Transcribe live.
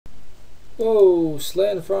Whoa,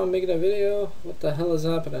 Slaying from making a video? What the hell is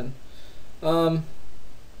happening? Um,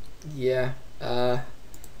 yeah, I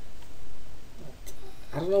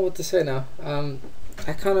don't know what to say now.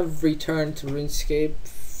 I kind of returned to RuneScape,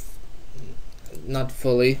 not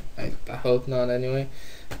fully, I hope not anyway.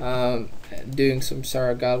 Doing some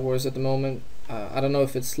Sarah God Wars at the moment. I don't know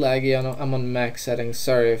if it's laggy, I'm on max settings,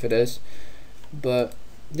 sorry if it is. But,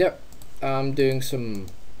 yep, I'm doing some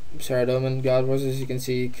Sarah Doman God Wars, as you can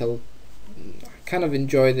see, kind of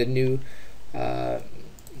enjoy the new new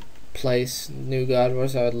God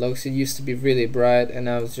Wars, how it looks. It used to be really bright and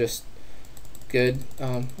now it's just good.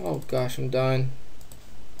 Oh gosh, I'm dying.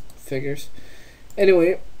 Figures.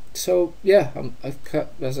 Anyway, so yeah, I've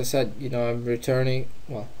cut, as I said, I'm returning.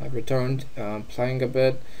 Well, I've returned, playing a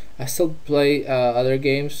bit. I still play other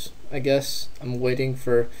games. I guess I'm waiting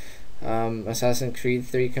for Assassin's Creed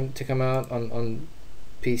 3 to come out on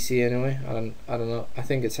PC anyway. I don't know. I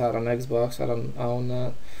think it's out on Xbox. I don't own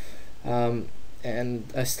that.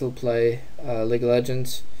 And I still play League of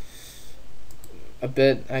Legends a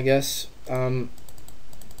bit, I guess.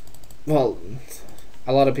 Well,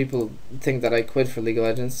 a lot of people think that I quit for League of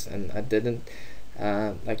Legends, and I didn't.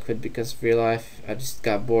 I quit because of real life. I just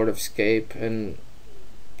got bored of Escape, and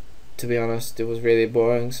to be honest, it was really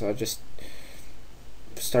boring. So I just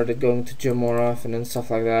started going to gym more often and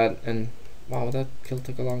stuff like that. And wow, that kill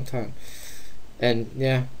took a long time. And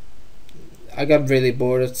yeah, I got really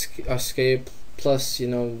bored at Escape. Plus,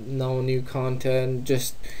 no new content,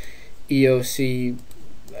 just EOC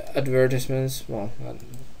advertisements. Well,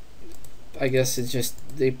 I guess it's just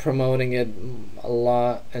they promoting it a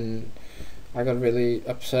lot, and I got really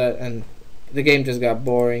upset, and the game just got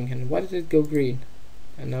boring. And why did it go green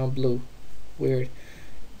and now blue? Weird.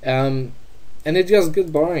 And it just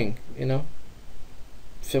got boring,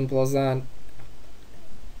 simple as that.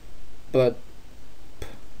 But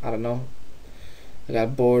I don't know, I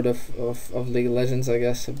got bored of League of Legends, I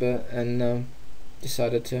guess, a bit, and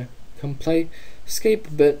decided to come play Escape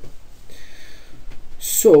a bit.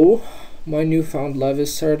 So my newfound love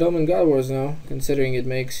is Sarah Doman God Wars now, considering it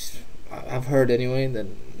makes, I've heard anyway, that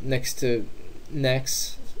next to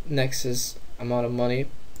Nexus amount of money.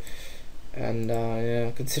 And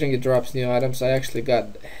yeah, considering it drops new items, I actually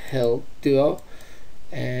got Hell Duo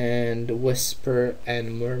and Whisper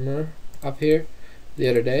and Murmur up here the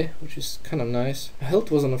other day, which is kind of nice.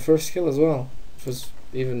 Health was on the first kill as well, which was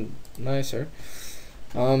even nicer.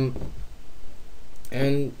 And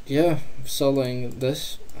yeah, soloing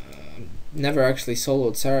this. Never actually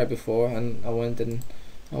soloed Sarah before, and I went and,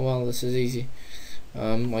 oh well, this is easy.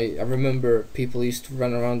 I remember people used to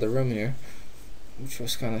run around the room here, which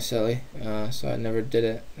was kind of silly, so I never did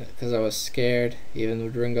it because I was scared, even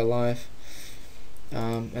with Ring of Life.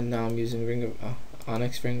 And now I'm using Ring of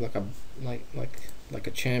Onyx Ring like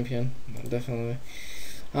a champion, definitely.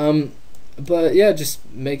 But yeah, just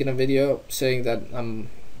making a video saying that I'm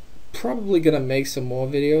probably gonna make some more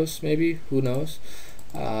videos, maybe, who knows.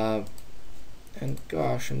 And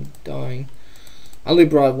gosh, I'm dying. I only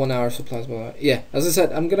brought 1 hour supplies, but yeah, as I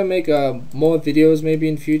said, I'm gonna make more videos maybe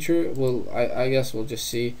in future. I guess we'll just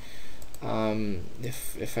see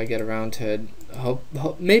if I get around to it. Hope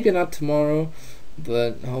maybe not tomorrow,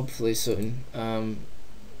 but hopefully soon.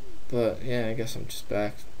 But yeah, I guess I'm just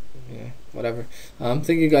back. Yeah, whatever. Thank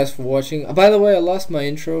you guys for watching. By the way, I lost my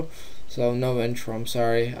intro, so no intro. I'm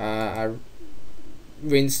sorry. I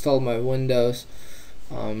reinstalled my Windows,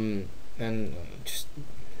 and just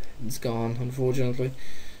it's gone, unfortunately.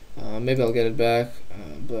 Maybe I'll get it back,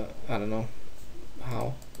 but I don't know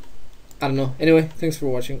how. I don't know. Anyway, thanks for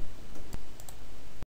watching.